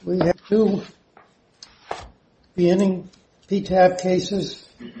We have two beginning PTAB cases,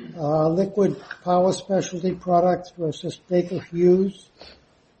 Liquid Power Specialty Products versus Baker Hughes,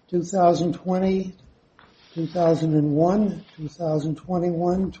 2020, 2001,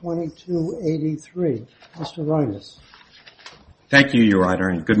 2021, 2283. Mr. Reines. Thank you, Your Honor,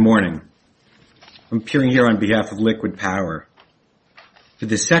 and good morning. I'm appearing here on behalf of Liquid Power. For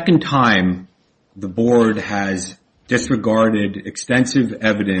the second time, the board has disregarded extensive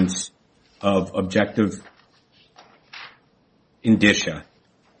evidence of objective indicia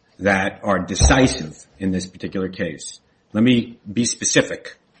that are decisive in this particular case. Let me be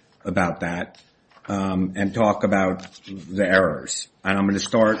specific about that and talk about the errors. And I'm going to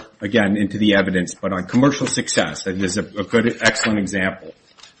start, again, into the evidence, but on commercial success. That is a good, excellent example.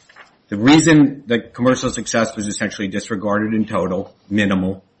 The reason that commercial success was essentially disregarded in total,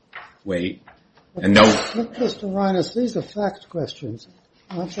 minimal weight, and no... Mr. Reines, these are fact questions,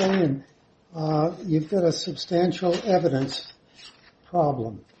 aren't they? And you've got a substantial evidence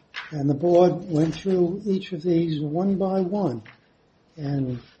problem. And the board went through each of these one by one.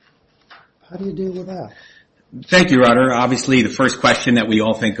 And how do you deal with that? Thank you, Your Honor. Obviously, the first question that we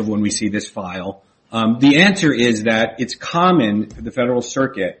all think of when we see this file. The answer is that it's common for the Federal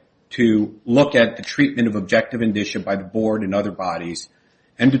Circuit to look at the treatment of objective indicia by the board and other bodies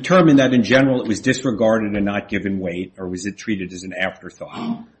and determine that in general it was disregarded and not given weight, or was it treated as an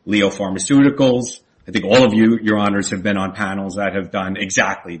afterthought. Leo Pharmaceuticals, I think all of you, Your Honors, have been on panels that have done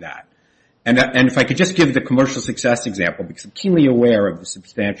exactly that. And if I could just give the commercial success example, because I'm keenly aware of the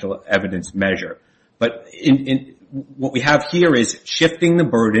substantial evidence measure. But what we have here is shifting the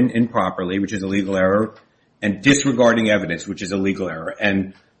burden improperly, which is a legal error, and disregarding evidence, which is a legal error.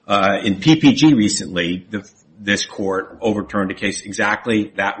 And in PPG recently, this court overturned a case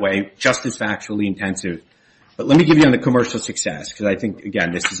exactly that way, just as factually intensive. But let me give you on the commercial success, because I think,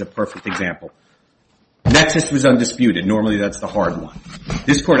 again, this is a perfect example. Nexus was undisputed. Normally that's the hard one.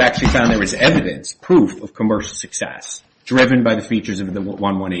 This court actually found there was evidence, proof of commercial success, driven by the features of the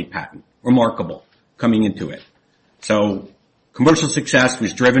 118 patent. Remarkable, coming into it. So commercial success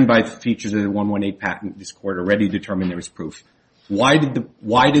was driven by the features of the 118 patent. This court already determined there was proof. Why did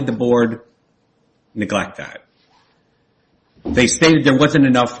the board neglect that? They stated there wasn't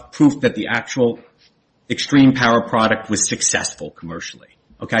enough proof that the actual extreme power product was successful commercially.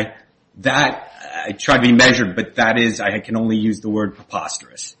 Okay? That, I try to be measured, but that is, I can only use the word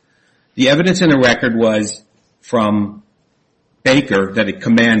preposterous. The evidence in the record was from Baker that it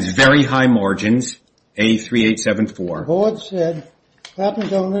commands very high margins, A3874. The board said,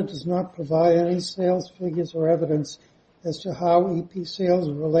 patent owner does not provide any sales figures or evidence as to how EP sales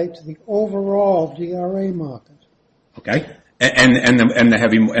relate to the overall DRA market. Okay? And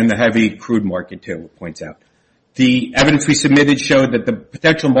the heavy crude market too, points out. The evidence we submitted showed that the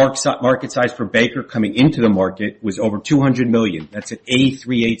potential market size for Baker coming into the market was over $200 million. That's at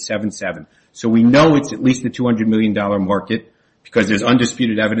A3877. So we know it's at least a $200 million market because there's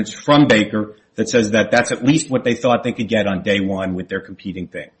undisputed evidence from Baker that says that that's at least what they thought they could get on day one with their competing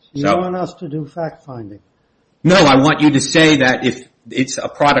things. You want us to do fact finding? No, I want you to say that if it's a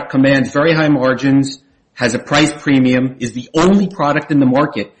product commands very high margins, has a price premium, is the only product in the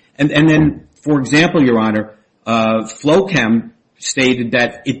market, and then, for example, Your Honor, Flowchem stated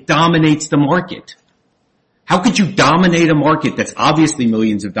that it dominates the market. How could you dominate a market that's obviously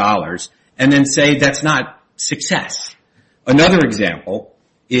millions of dollars and then say that's not success? Another example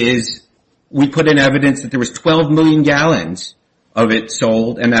is we put in evidence that there was 12 million gallons of it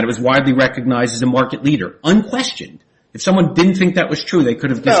sold and that it was widely recognized as a market leader, unquestioned. If someone didn't think that was true, they could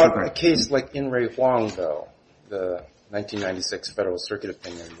have disregarded. A case like In Re Huang, though, the 1996 Federal Circuit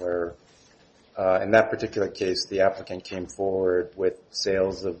opinion, where in that particular case, the applicant came forward with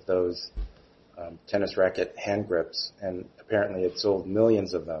sales of those tennis racket hand grips, and apparently it sold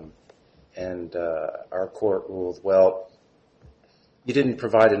millions of them. And our court ruled, well, you didn't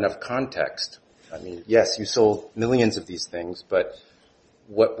provide enough context. I mean, yes, you sold millions of these things, but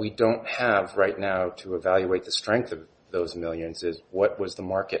what we don't have right now to evaluate the strength of those millions is what was the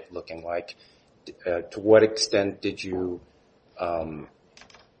market looking like? To what extent did you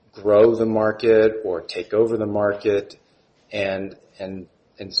grow the market or take over the market? And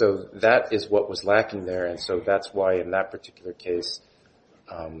so that is what was lacking there. And so that's why in that particular case,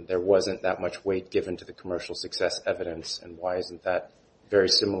 there wasn't that much weight given to the commercial success evidence. And why isn't that very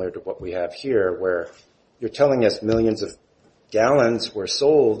similar to what we have here, where you're telling us millions of gallons were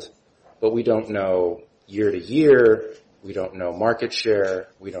sold, but we don't know year to year, we don't know market share,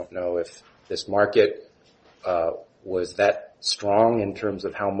 we don't know if this market was that strong in terms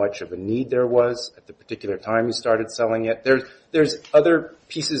of how much of a need there was at the particular time you started selling it. There's other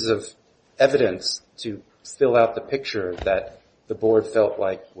pieces of evidence to fill out the picture that the board felt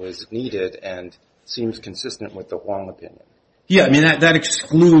like was needed and seems consistent with the Huang opinion. Yeah, I mean, that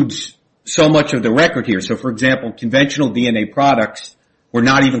excludes so much of the record here. So, for example, conventional DNA products were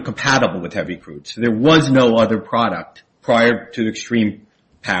not even compatible with heavy crude. So there was no other product prior to extreme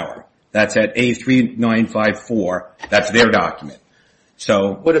power. That's at A3954. That's their document.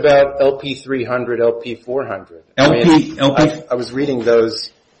 So what about LP300, LP400? I was reading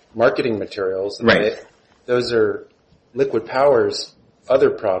those marketing materials. Right. Those are LiquidPower's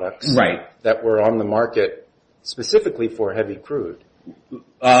other products. Right. That were on the market specifically for heavy crude.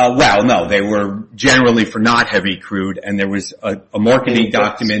 Well, no, they were generally for not heavy crude, and there was a marketing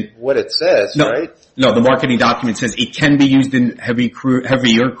document. What it says, no, right? No, the marketing document says it can be used in heavier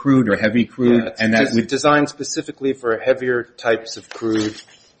crude or heavy crude, yeah, and that designed specifically for heavier types of crude.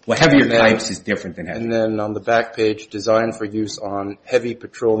 Well, heavier types is different than heavy. And then on the back page, designed for use on heavy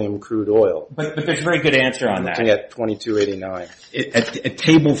petroleum crude oil. But there's a very good answer on that. Looking at 2289. At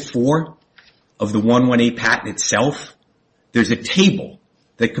table 4 of the 118 patent itself, there's a table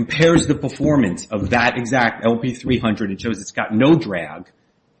that compares the performance of that exact LP300. It shows it's got no drag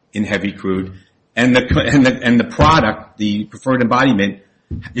in heavy crude, and the product, the preferred embodiment,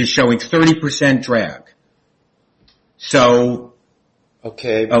 is showing 30% drag. So,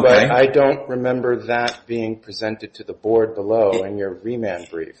 okay, but I don't remember that being presented to the board below in your remand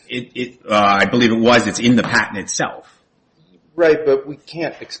brief. I believe it was. It's in the patent itself. Right, but we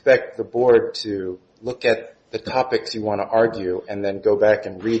can't expect the board to look at the topics you want to argue and then go back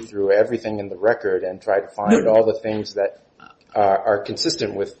and read through everything in the record and try to find all the things that are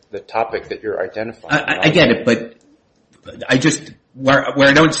consistent with the topic that you're identifying. I get it, but I just, where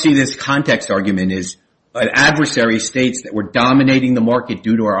I don't see this context argument is an adversary states that we're dominating the market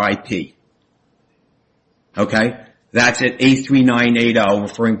due to our IP. Okay? That's at A3980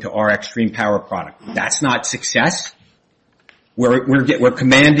 referring to our extreme power product. That's not success. We're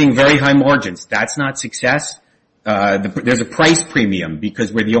commanding very high margins. That's not success. There's a price premium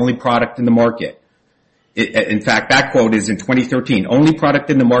because we're the only product in the market. In fact, that quote is in 2013. Only product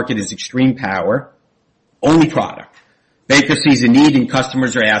in the market is extreme power. Only product. Baker sees a need and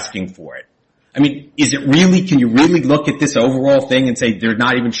customers are asking for it. I mean, can you really look at this overall thing and say they're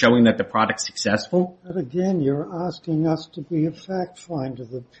not even showing that the product's successful? But again, you're asking us to be a fact finder.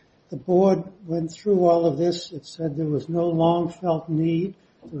 The board went through all of this. It said there was no long-felt need.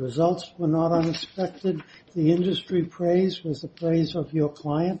 The results were not unexpected. The industry praise was the praise of your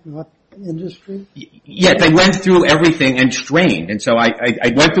client, not industry. Yeah, they went through everything and strained. And so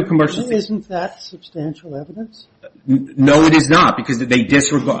I went through commercial. Isn't that substantial evidence? No, it is not, because they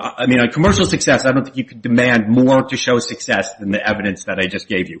disregard. I mean, on commercial success, I don't think you could demand more to show success than the evidence that I just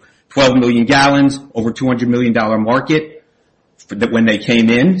gave you. 12 million gallons, over $200 million market. When they came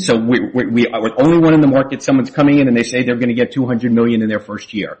in, so we are the only one in the market. Someone's coming in and they say they're going to get 200 million in their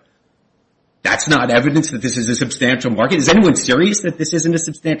first year. That's not evidence that this is a substantial market. Is anyone serious that this isn't a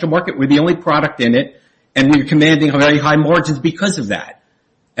substantial market? We're the only product in it, and we're commanding very high margins because of that,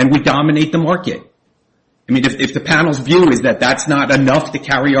 and we dominate the market. I mean, if the panel's view is that that's not enough to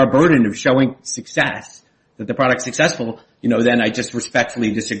carry our burden of showing success, that the product's successful, then I just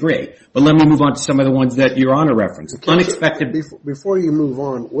respectfully disagree. But let me move on to some of the ones that Your Honor referenced. Okay, unexpected. Before you move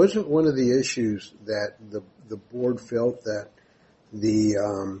on, wasn't one of the issues that the board felt that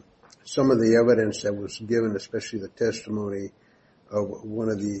some of the evidence that was given, especially the testimony of one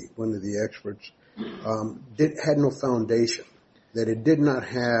of the experts, had no foundation, that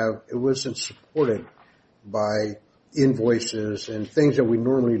it wasn't supported by invoices and things that we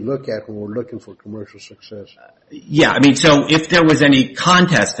normally look at when we're looking for commercial success? Yeah, I mean, so if there was any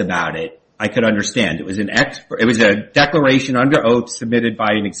contest about it, I could understand. It was a declaration under oath submitted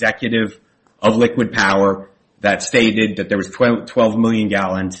by an executive of LiquidPower that stated that there was 12 million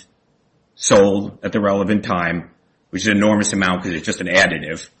gallons sold at the relevant time, which is an enormous amount because it's just an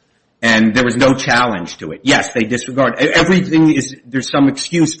additive. And there was no challenge to it. Yes, they disregard everything. There's some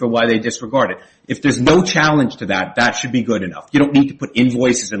excuse for why they disregard it. If there's no challenge to that, that should be good enough. You don't need to put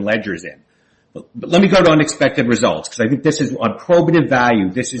invoices and ledgers in. But let me go to unexpected results, because I think this is on probative value.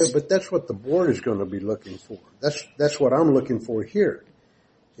 But that's what the board is going to be looking for. That's what I'm looking for here.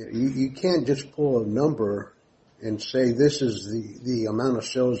 You can't just pull a number and say this is the amount of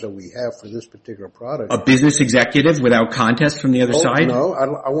sales that we have for this particular product. A business executive without contest from the other side? No,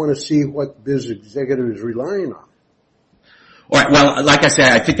 I want to see what the business executive is relying on. All right, well, like I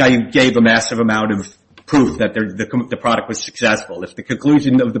said, I think I gave a massive amount of proof that the product was successful. If the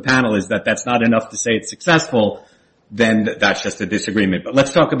conclusion of the panel is that that's not enough to say it's successful, then that's just a disagreement. But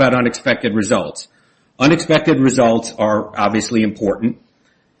let's talk about unexpected results. Unexpected results are obviously important.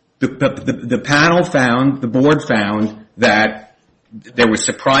 The panel found, the board found that there was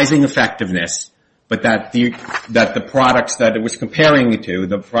surprising effectiveness, but that the products that it was comparing it to,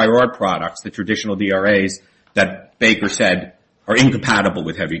 the prior art products, the traditional DRAs that Baker said are incompatible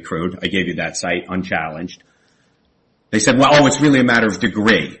with heavy crude. I gave you that site unchallenged. They said, well, it's really a matter of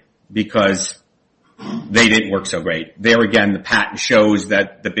degree because they didn't work so great. There again, the patent shows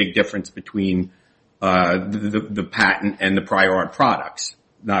that the big difference between the patent and the prior art products.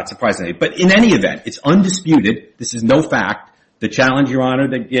 Not surprisingly. But in any event, it's undisputed. This is no fact. The challenge, Your Honor,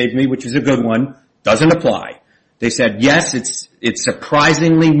 they gave me, which is a good one, doesn't apply. They said, yes, it's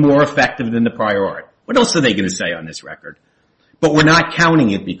surprisingly more effective than the prior art. What else are they going to say on this record? But we're not counting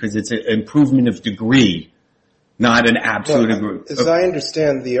it because it's an improvement of degree, not an absolute improvement. As I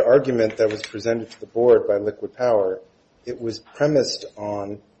understand the argument that was presented to the board by LiquidPower, it was premised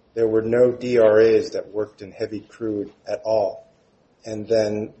on there were no DRAs that worked in heavy crude at all. And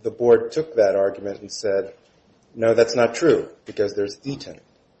then the board took that argument and said, no, that's not true because there's Eaton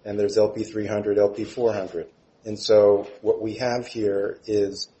and there's LP300, LP400. And so what we have here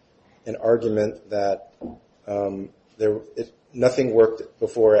is an argument that nothing worked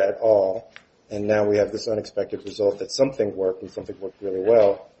before at all, and now we have this unexpected result that something worked and something worked really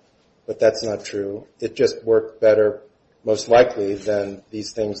well, but that's not true. It just worked better, most likely, than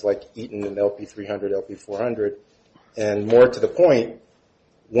these things like Eaton and LP300, LP400. And more to the point,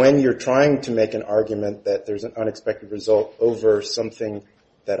 when you're trying to make an argument that there's an unexpected result over something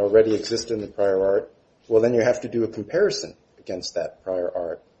that already existed in the prior art, well, then you have to do a comparison against that prior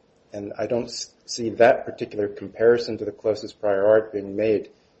art. And I don't see that particular comparison to the closest prior art being made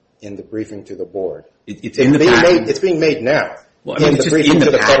in the briefing to the board. It's being made now in the briefing to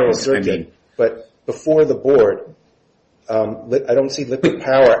the Federal Circuit. But before the board, I don't see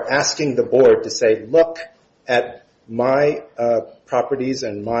LiquidPower asking the board to say, look at my properties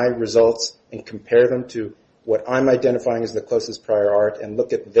and my results and compare them to what I'm identifying as the closest prior art and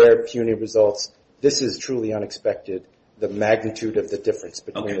look at their puny results. This is truly unexpected, the magnitude of the difference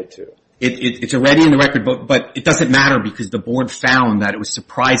between the two. It's already in the record, but it doesn't matter because the board found that it was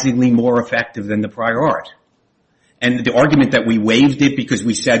surprisingly more effective than the prior art. And the argument that we waived it because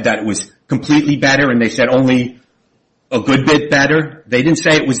we said that it was completely better and they said only a good bit better, they didn't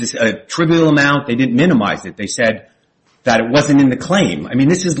say it was a trivial amount. They didn't minimize it. They said that it wasn't in the claim. I mean,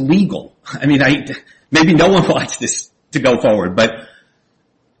 this is legal. I mean, maybe no one wants this to go forward, but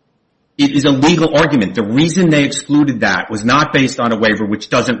it is a legal argument. The reason they excluded that was not based on a waiver, which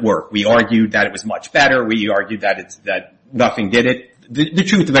doesn't work. We argued that it was much better. We argued that nothing did it. The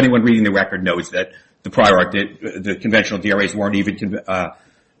truth of anyone reading the record knows that the prior art, the conventional DRAs weren't even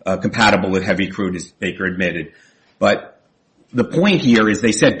compatible with heavy crude, as Baker admitted. But the point here is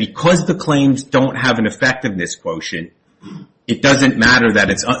they said because the claims don't have an effectiveness quotient, it doesn't matter that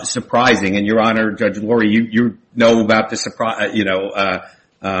it's surprising. And Your Honor, Judge Lurie, you know about the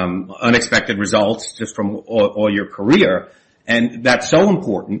unexpected results just from all your career, and that's so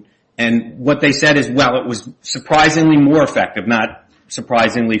important. And what they said is, well, it was surprisingly more effective, not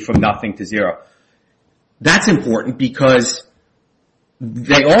surprisingly from nothing to zero. That's important because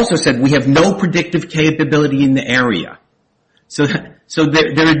they also said we have no predictive capability in the area. So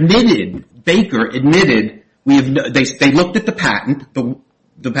they're admitted, Baker admitted, they looked at the patent,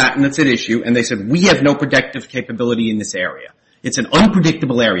 the patent that's at issue, and they said we have no predictive capability in this area. It's an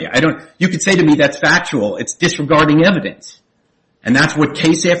unpredictable area. You could say to me that's factual. It's disregarding evidence. And that's what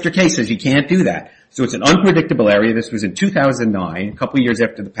case after case says. You can't do that. So it's an unpredictable area. This was in 2009, a couple of years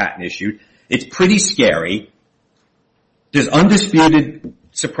after the patent issued. It's pretty scary. There's undisputed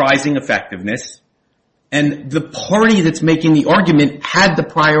surprising effectiveness. And the party that's making the argument had the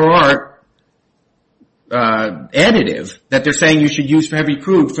prior art additive that they're saying you should use for heavy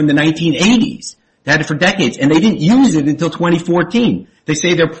crude from the 1980s. They had it for decades, and they didn't use it until 2014. They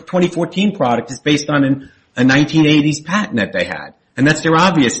say their 2014 product is based on a 1980s patent that they had, and that's their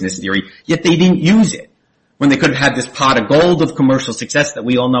obviousness theory, yet they didn't use it when they could have had this pot of gold of commercial success that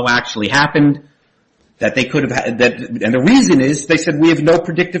we all know actually happened, that they could have had. And the reason is they said we have no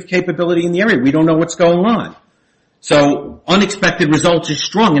predictive capability in the area. We don't know what's going on. So unexpected results are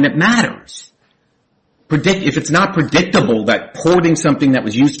strong, and it matters. If it's not predictable that porting something that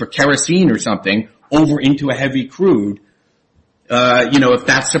was used for kerosene or something over into a heavy crude, if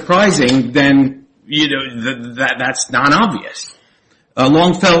that's surprising, then, that's non-obvious. A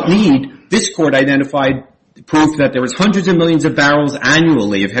long felt need, this court identified proof that there was hundreds of millions of barrels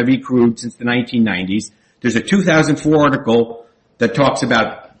annually of heavy crude since the 1990s. There's a 2004 article that talks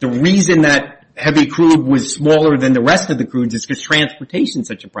about the reason that heavy crude was smaller than the rest of the crudes is because transportation is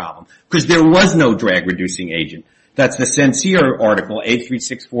such a problem. Because there was no drag reducing agent. That's the Sincere article,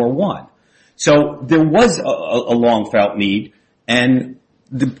 A3641. So there was a long felt need, and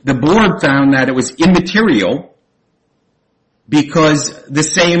the board found that it was immaterial because the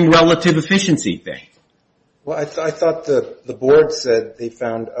same relative efficiency thing. Well, I thought the board said they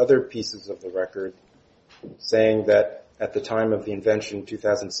found other pieces of the record saying that at the time of the invention,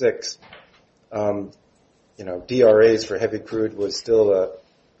 2006, DRAs for heavy crude was still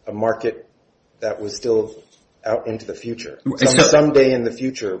a market that was still out into the future. Someday in the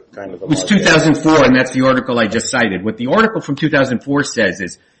future kind of a market. It's 2004, and that's the article I just cited. What the article from 2004 says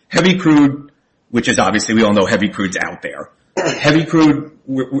is heavy crude, which is obviously we all know heavy crude's out there. Heavy crude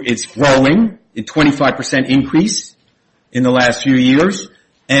is growing, a 25% increase in the last few years,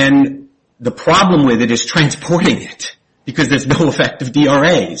 and the problem with it is transporting it because there's no effective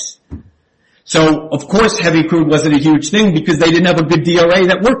DRAs. So, of course, heavy crude wasn't a huge thing because they didn't have a good DRA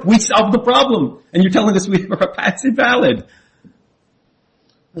that worked. We solved the problem. And you're telling us we are patent's invalid.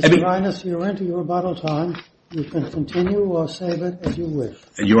 Mr. Reines, you're into your rebuttal time. You can continue or save it as you wish.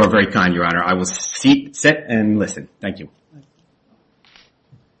 You are very kind, Your Honor. I will sit and listen. Thank you.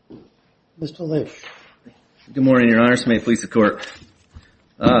 Mr. Lish. Good morning, Your Honor. May it please the Court.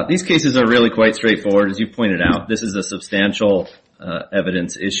 These cases are really quite straightforward. As you pointed out, this is a substantial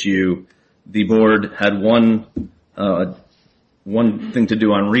evidence issue. The board had one thing to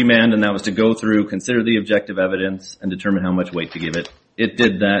do on remand, and that was to go through, consider the objective evidence, and determine how much weight to give it. It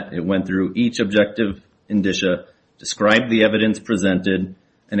did that. It went through each objective indicia, described the evidence presented,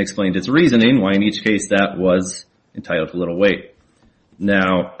 and explained its reasoning, why in each case that was entitled to little weight.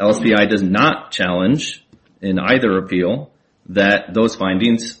 Now, LSPI does not challenge in either appeal that those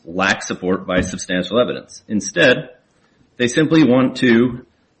findings lack support by substantial evidence. Instead, they simply want to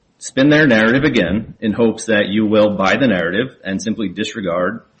spin their narrative again in hopes that you will buy the narrative and simply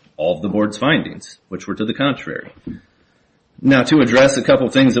disregard all of the board's findings, which were to the contrary. Now, to address a couple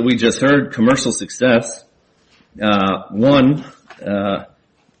things that we just heard, commercial success. LSPI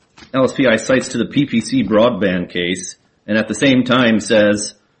cites to the PPC broadband case and at the same time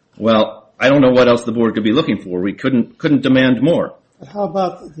says, well, I don't know what else the board could be looking for. We couldn't demand more. But how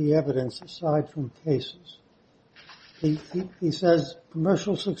about the evidence aside from cases? He says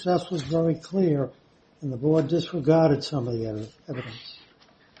commercial success was very clear, and the board disregarded some of the evidence.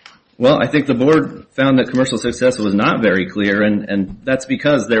 Well, I think the board found that commercial success was not very clear, and that's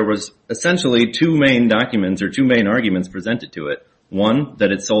because there was essentially two main documents or two main arguments presented to it. One,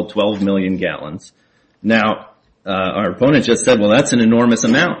 that it sold 12 million gallons. Now, our opponent just said, well, that's an enormous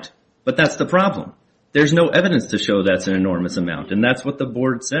amount. But that's the problem. There's no evidence to show that's an enormous amount, and that's what the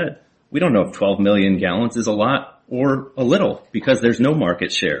board said. We don't know if 12 million gallons is a lot or a little because there's no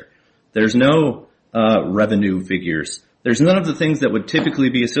market share. There's no revenue figures. There's none of the things that would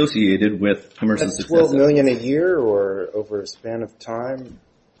typically be associated with commercial success. 12 million a year or over a span of time?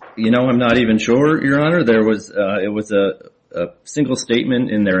 I'm not even sure, Your Honor. It was a single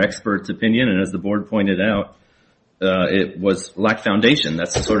statement in their expert's opinion, and as the board pointed out, it lacked foundation.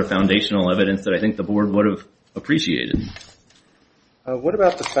 That's the sort of foundational evidence that I think the board would have appreciated. What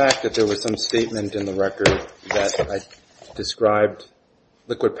about the fact that there was some statement in the record that I described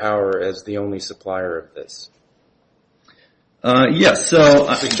LiquidPower as the only supplier of this? Yes.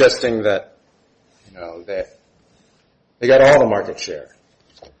 So suggesting that they got all the market share.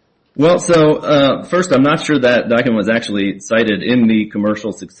 Well, so first, I'm not sure that document was actually cited in the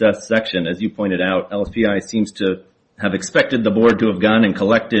commercial success section. As you pointed out, LSPI seems to have expected the board to have gone and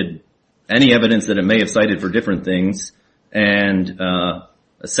collected any evidence that it may have cited for different things and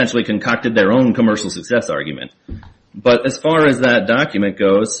essentially concocted their own commercial success argument. But as far as that document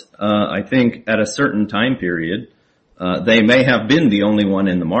goes, I think at a certain time period, they may have been the only one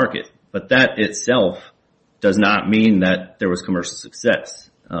in the market. But that itself does not mean that there was commercial success.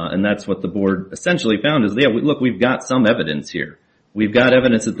 And that's what the board essentially found is, look, we've got some evidence here. We've got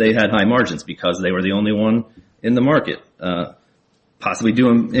evidence that they had high margins because they were the only one in the market, possibly due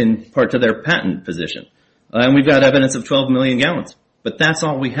in part to their patent position. And we've got evidence of 12 million gallons. But that's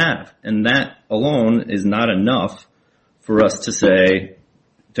all we have. And that alone is not enough for us to say,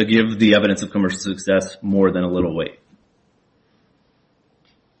 to give the evidence of commercial success more than a little weight.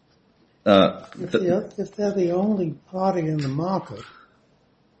 If they're the only party in the market,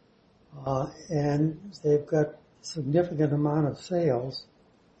 and they've got a significant amount of sales,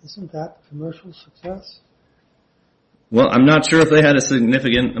 isn't that commercial success? Well, I'm not sure if they had a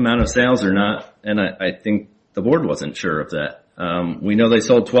significant amount of sales or not, and I think the board wasn't sure of that. We know they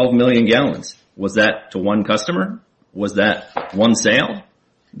sold 12 million gallons. Was that to one customer? Was that one sale?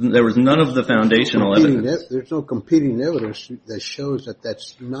 There was none of the foundational evidence. There's no competing evidence that shows that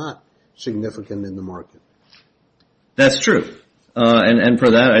that's not significant in the market. That's true. And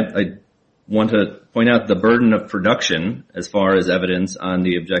for that, I want to point out the burden of production as far as evidence on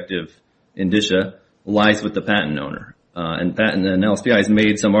the objective indicia lies with the patent owner. And LSPI has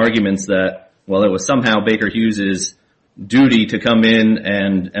made some arguments that, well, it was somehow Baker Hughes's duty to come in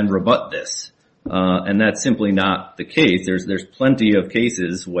and rebut this. And that's simply not the case. There's plenty of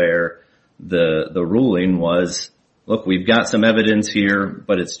cases where the ruling was, look, we've got some evidence here,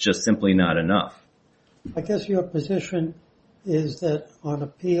 but it's just simply not enough. I guess your position is that on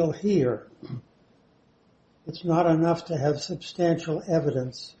appeal here, it's not enough to have substantial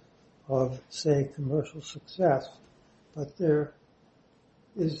evidence of, say, commercial success, but there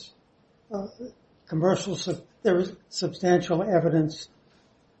is substantial evidence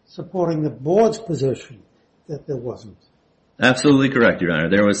supporting the board's position that there wasn't. Absolutely correct, Your Honor.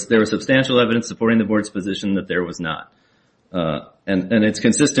 There was substantial evidence supporting the board's position that there was not. And it's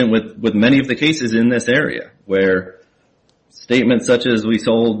consistent with many of the cases in this area where statements such as we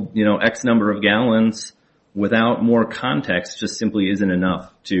sold, X number of gallons without more context just simply isn't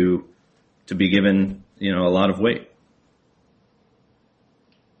enough to be given, a lot of weight.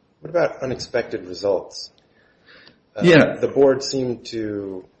 What about unexpected results? Yeah. The board seemed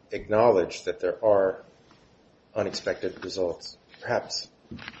to acknowledge that there are unexpected results, perhaps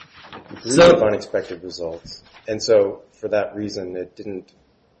unexpected results. And so for that reason, it didn't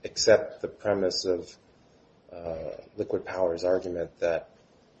accept the premise of LiquidPower's argument that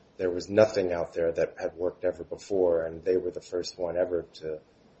there was nothing out there that had worked ever before, and they were the first one ever to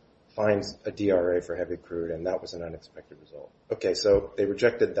find a DRA for heavy crude, and that was an unexpected result. Okay, so they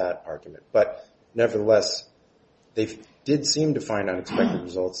rejected that argument. But nevertheless, they did seem to find unexpected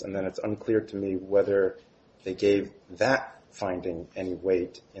results, and then it's unclear to me whether they gave that finding any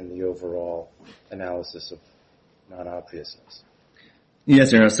weight in the overall analysis of non-obviousness.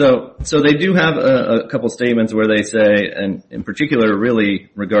 Yes, Your Honor. So they do have a couple statements where they say, and in particular really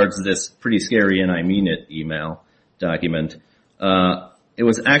regards this pretty scary and I mean it email document, it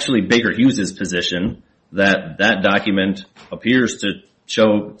was actually Baker Hughes's position that document appears to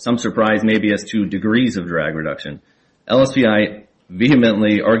show some surprise maybe as to degrees of drag reduction. LSPI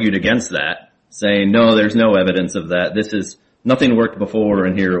vehemently argued against that, saying, no, there's no evidence of that. Nothing worked before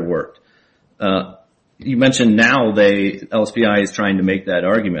and here it worked. You mentioned now LSPI is trying to make that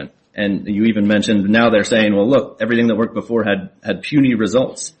argument. And you even mentioned now they're saying, well, look, everything that worked before had puny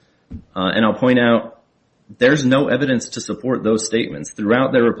results. And I'll point out, there's no evidence to support those statements.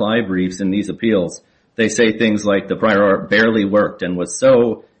 Throughout their reply briefs in these appeals, they say things like the prior art barely worked and was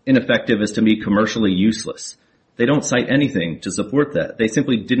so ineffective as to be commercially useless. They don't cite anything to support that. They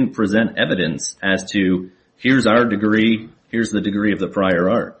simply didn't present evidence as to, here's our degree, here's the degree of the prior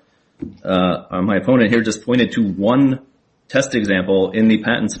art. My opponent here just pointed to one test example in the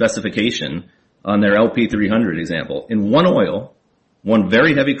patent specification on their LP300 example. In one oil, one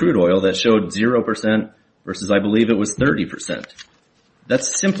very heavy crude oil that showed 0% versus I believe it was 30%.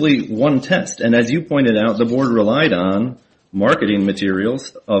 That's simply one test. And as you pointed out, the board relied on marketing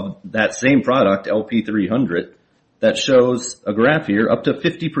materials of that same product, LP300, that shows a graph here up to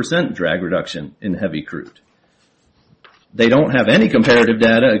 50% drag reduction in heavy crude. They don't have any comparative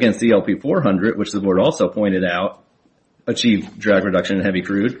data against the LP400, which the board also pointed out achieved drag reduction in heavy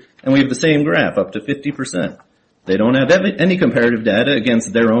crude, and we have the same graph up to 50%. They don't have any comparative data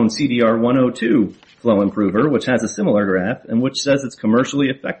against their own CDR102 flow improver, which has a similar graph and which says it's commercially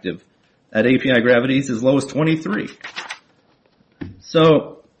effective at API gravities as low as 23.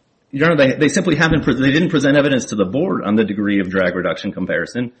 So, Your Honor, they simply they didn't present evidence to the board on the degree of drag reduction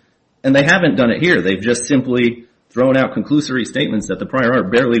comparison, and they haven't done it here. They've just simply thrown out conclusory statements that the prior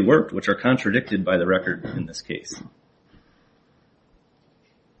art barely worked, which are contradicted by the record in this case.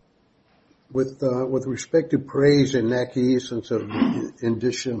 With respect to praise and acquiescence of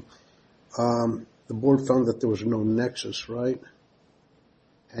indicia, the board found that there was no nexus, right?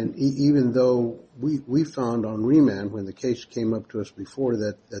 And even though we found on remand, when the case came up to us before,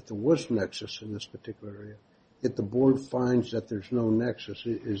 that there was nexus in this particular area, yet the board finds that there's no nexus.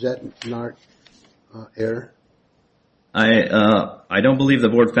 Is that not error? I don't believe the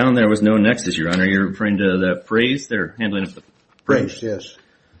board found there was no nexus, Your Honor. You're referring to the praise? They're handling of the praise. Yes.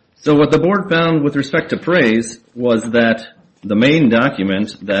 So what the board found with respect to praise was that the main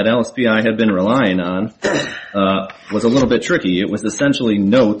document that LSPI had been relying on was a little bit tricky. It was essentially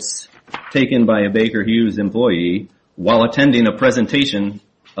notes taken by a Baker Hughes employee while attending a presentation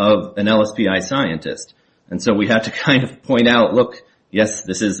of an LSPI scientist. And so we had to kind of point out, look, yes,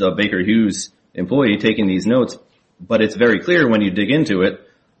 this is a Baker Hughes employee taking these notes, but it's very clear when you dig into it,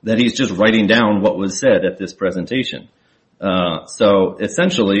 that he's just writing down what was said at this presentation. So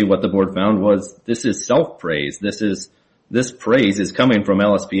essentially what the board found was this is self-praise. This praise is coming from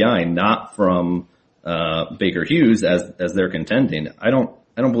LSPI, not from Baker Hughes as they're contending. I don't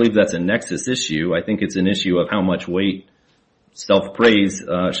believe that's a nexus issue. I think it's an issue of how much weight self-praise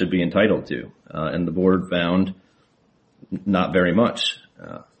should be entitled to. And the board found not very much,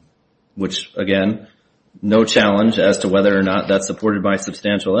 which again, no challenge as to whether or not that's supported by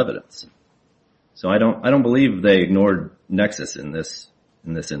substantial evidence. So I don't believe they ignored nexus in this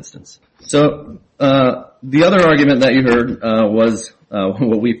instance. So the other argument that you heard was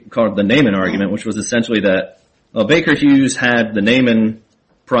what we called the Naaman argument, which was essentially that Baker Hughes had the Naaman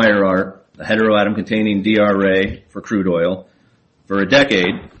prior art, a heteroatom containing DRA for crude oil, for a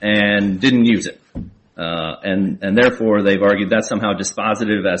decade and didn't use it. And therefore they've argued that's somehow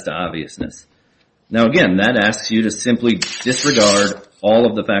dispositive as to obviousness. Now again, that asks you to simply disregard all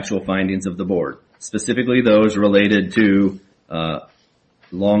of the factual findings of the board, specifically those related to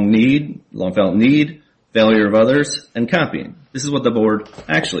long felt need, failure of others, and copying. This is what the board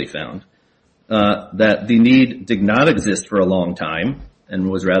actually found, that the need did not exist for a long time and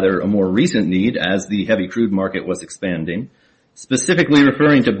was rather a more recent need as the heavy crude market was expanding, specifically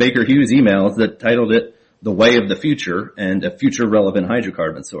referring to Baker Hughes emails that titled it The Way of the Future and a Future Relevant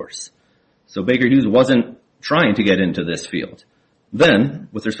Hydrocarbon Source. So Baker Hughes wasn't trying to get into this field. Then,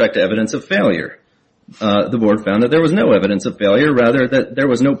 with respect to evidence of failure, the board found that there was no evidence of failure, rather that there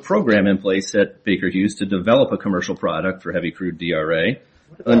was no program in place at Baker Hughes to develop a commercial product for heavy crude DRA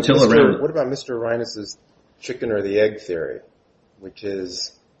until around... What about Mr. Reines' chicken or the egg theory, which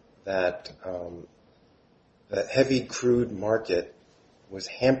is that the heavy crude market was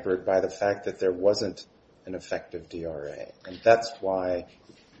hampered by the fact that there wasn't an effective DRA, and that's why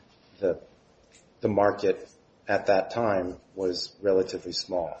the market at that time was relatively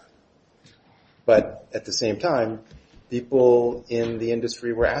small. But at the same time, people in the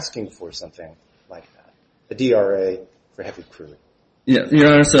industry were asking for something like that, a DRA for heavy crude. Yeah,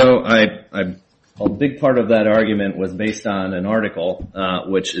 Your Honor, so a big part of that argument was based on an article,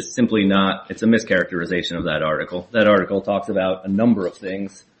 which is simply not, it's a mischaracterization of that article. That article talks about a number of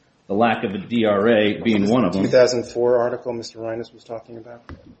things, the lack of a DRA being one of them. 2004 article Mr. Reines was talking about?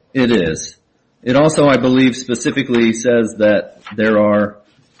 It is. It also, I believe, specifically says that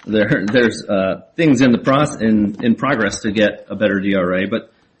there's things in progress to get a better DRA,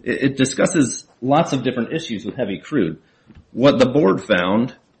 but it discusses lots of different issues with heavy crude. What the board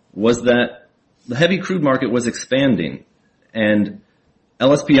found was that the heavy crude market was expanding, and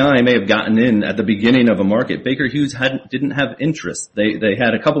LSPI may have gotten in at the beginning of a market. Baker Hughes didn't have interest. They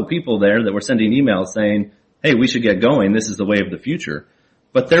had a couple people there that were sending emails saying, hey, we should get going, this is the way of the future.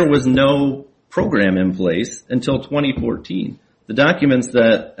 But there was no program in place until 2014. The documents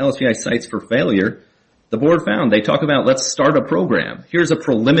that LSPI cites for failure, the board found, they talk about let's start a program. Here's a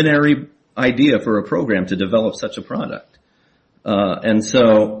preliminary idea for a program to develop such a product. And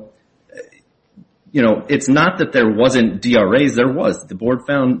so, it's not that there wasn't DRAs, there was. The board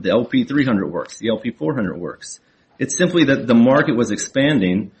found the LP 300 works, the LP 400 works. It's simply that the market was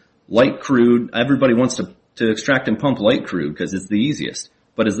expanding, light crude, everybody wants to extract and pump light crude because it's the easiest.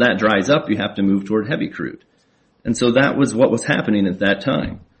 But as that dries up, you have to move toward heavy crude. And so that was what was happening at that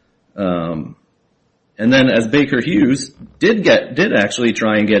time. And then as Baker Hughes did actually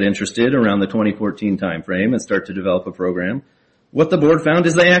try and get interested around the 2014 timeframe and start to develop a program, what the board found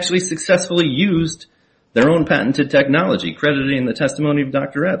is they actually successfully used their own patented technology, crediting the testimony of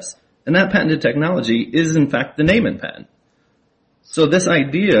Dr. Epps. And that patented technology is, in fact, the Naaman patent. So this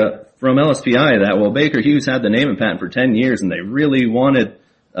idea from LSPI that, well, Baker Hughes had the Naaman patent for 10 years and they really wanted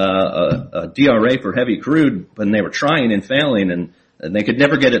a DRA for heavy crude, but they were trying and failing and they could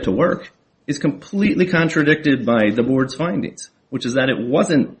never get it to work, is completely contradicted by the board's findings, which is that it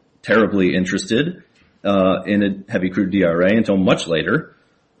wasn't terribly interested in a heavy crude DRA until much later,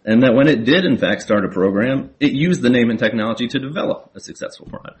 and that when it did, in fact, start a program, it used the Naaman technology to develop a successful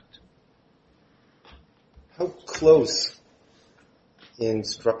product. How close in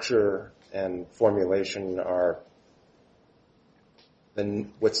structure and formulation are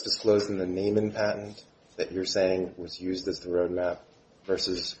what's disclosed in the Naaman patent that you're saying was used as the roadmap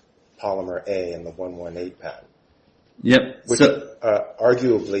versus polymer A in the 118 patent? Yep. Which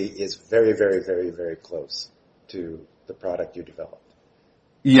arguably is very, very, very, very close to the product you developed.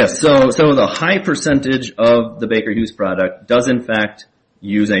 Yes, so the high percentage of the Baker Hughes product does in fact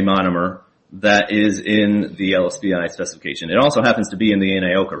use a monomer that is in the LSPI specification. It also happens to be in the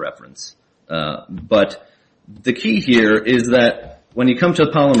Anaoka reference. But the key here is that when you come to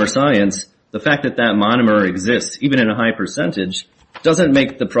polymer science, the fact that that monomer exists, even in a high percentage, doesn't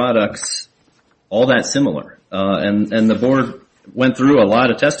make the products all that similar. And the board went through a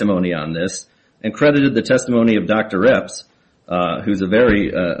lot of testimony on this and credited the testimony of Dr. Reps, who's a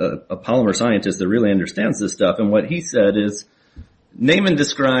polymer scientist that really understands this stuff. And what he said is, Naaman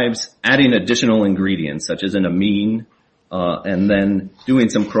describes adding additional ingredients, such as an amine, and then doing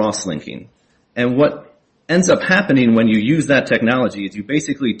some cross-linking. And what ends up happening when you use that technology is you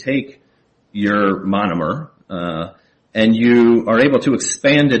basically take your monomer, and you are able to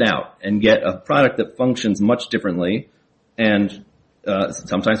expand it out and get a product that functions much differently and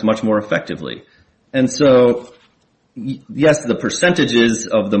sometimes much more effectively. And so, yes, the percentages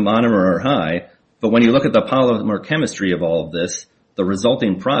of the monomer are high, but when you look at the polymer chemistry of all of this, the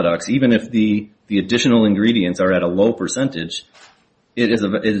resulting products, even if the additional ingredients are at a low percentage, it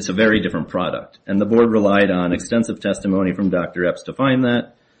is a very different product. And the board relied on extensive testimony from Dr. Epps to find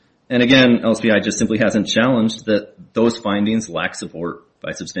that. And again, LSPI just simply hasn't challenged that those findings lack support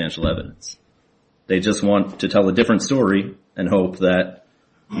by substantial evidence. They just want to tell a different story and hope that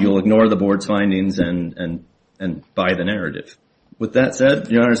you'll ignore the board's findings and buy the narrative. With that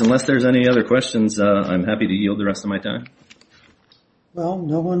said, Your Honors, unless there's any other questions, I'm happy to yield the rest of my time. Well,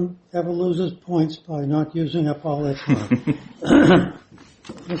 no one ever loses points by not using up all their time.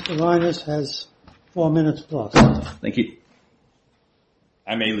 Mr. Reines has 4 minutes plus. Thank you.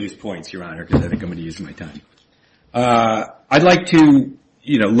 I may lose points, Your Honor, because I think I'm going to use my time. I'd like to,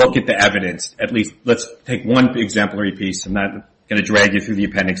 look at the evidence. At least let's take one exemplary piece. I'm not going to drag you through the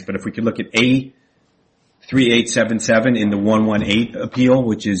appendix, but if we could look at A3877 in the 118 appeal,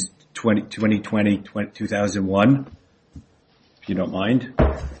 which is 2020-2001, if you don't mind.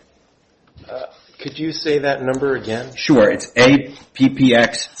 Could you say that number again? Sure. It's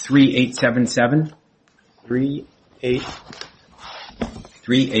APPX 3877.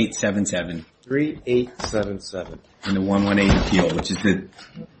 3877. 3877. In the 118 appeal, which is the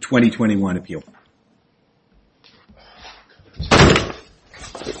 2021 appeal.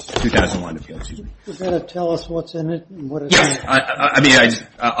 2001 appeal, excuse me. You better tell us what's in it and what it is.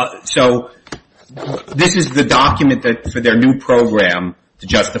 So this is the document that for their new program to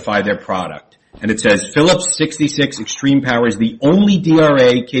justify their product. And it says, Phillips 66 Extreme Power is the only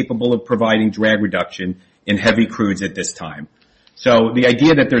DRA capable of providing drag reduction in heavy crudes at this time. So the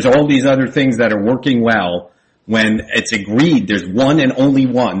idea that there's all these other things that are working well, when it's agreed there's one and only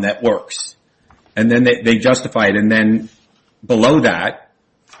one that works. And then they justify it. And then below that,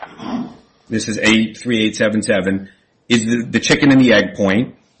 this is A3877, is the chicken and the egg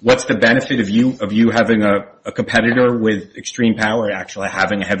point. What's the benefit of you having a competitor with extreme power actually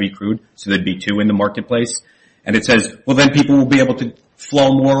having a heavy crude? So there'd be two in the marketplace. And it says, well, then people will be able to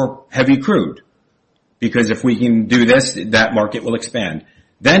flow more heavy crude. Because if we can do this, that market will expand.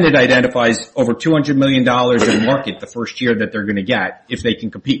 Then it identifies over $200 million in market the first year that they're going to get if they can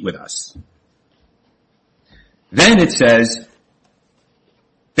compete with us. Then it says,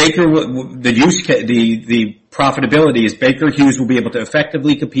 the profitability is Baker Hughes will be able to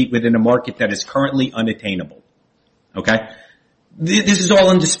effectively compete within a market that is currently unattainable. Okay? This is all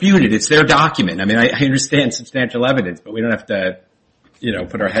undisputed. It's their document. I mean, I understand substantial evidence, but we don't have to,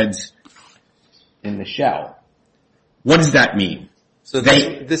 put our heads in the shell. What does that mean? So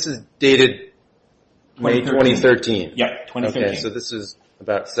this is dated May 2013. Yep, 2013. Okay, so this is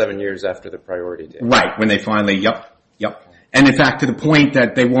about 7 years after the priority date. Right, when they finally, yep. And in fact, to the point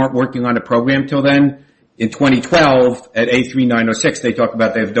that they weren't working on a program till then, in 2012, at A3906, they talk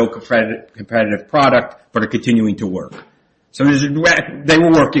about they have no competitive product, but are continuing to work. So they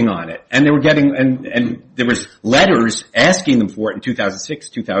were working on it. And they were getting, and there was letters asking them for it in 2006,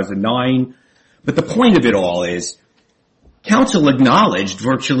 2009. But the point of it all is, counsel acknowledged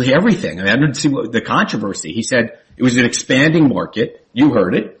virtually everything. I didn't see the controversy. He said it was an expanding market. You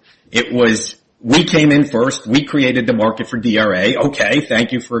heard it. We came in first. We created the market for DRA. Okay,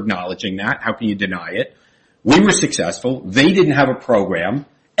 thank you for acknowledging that. How can you deny it? We were successful. They didn't have a program.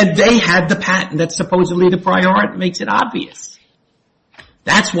 And they had the patent that's supposedly the prior art. It makes it obvious.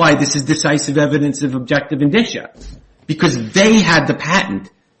 That's why this is decisive evidence of objective indicia. Because they had the patent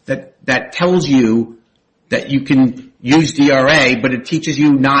that tells you that you can use DRA, but it teaches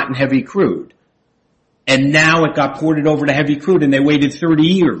you not in heavy crude. And now it got ported over to heavy crude, and they waited 30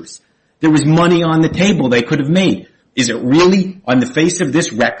 years. There was money on the table they could have made. Is it really, on the face of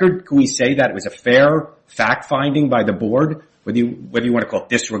this record, can we say that it was a fair fact-finding by the board, whether you want to call it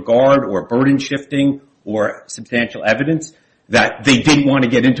disregard or burden shifting or substantial evidence, that they didn't want to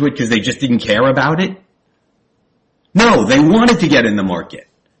get into it because they just didn't care about it? No, they wanted to get in the market.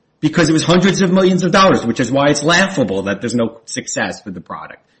 Because it was hundreds of millions of dollars, which is why it's laughable that there's no success with the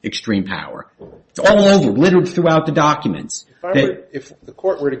product, extreme power. It's all over, littered throughout the documents. If the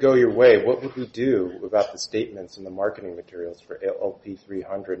court were to go your way, what would we do about the statements in the marketing materials for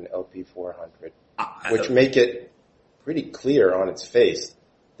LP300 and LP400, which make it pretty clear on its face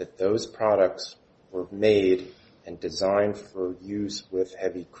that those products were made and designed for use with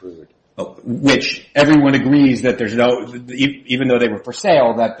heavy crude? Which everyone agrees that there's no, even though they were for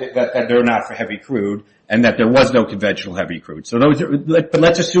sale, that they're not for heavy crude, and that there was no conventional heavy crude. So those are, but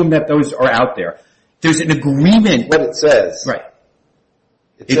let's assume that those are out there. There's an agreement. What it says. Right.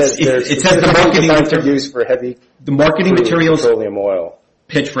 It says the marketing use for heavy. The marketing materials petroleum oil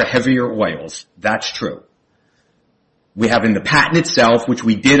pitch for heavier oils. That's true. We have in the patent itself, which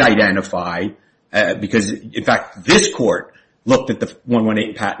we did identify, because in fact this court looked at the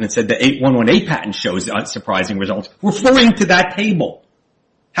 118 patent and said the 118 patent shows unsurprising results, referring to that table.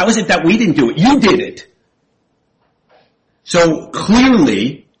 How is it that we didn't do it? You did it. So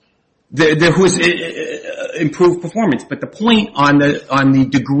clearly, there was improved performance. But the point on the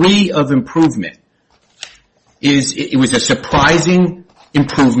degree of improvement is it was a surprising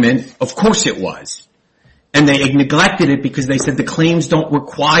improvement. Of course it was. And they neglected it because they said the claims don't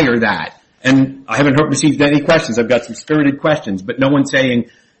require that. And I haven't received any questions. I've got some spirited questions, but no one's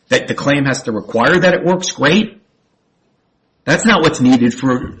saying that the claim has to require that it works great. That's not what's needed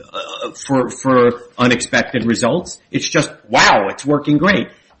for unexpected results. It's just, wow, it's working great.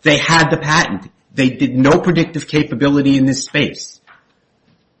 They had the patent. They did no predictive capability in this space.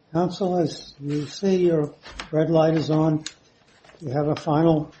 Counsel, as you see, your red light is on. You have a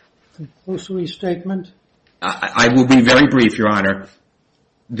final conclusory statement? I will be very brief, Your Honor.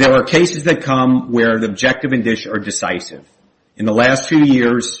 There are cases that come where the objective indicia are decisive. In the last few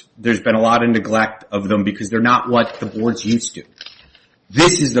years, there's been a lot of neglect of them because they're not what the board's used to.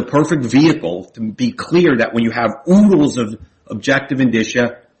 This is the perfect vehicle to be clear that when you have oodles of objective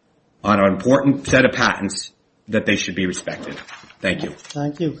indicia on an important set of patents, that they should be respected. Thank you.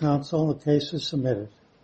 Thank you, counsel. The case is submitted.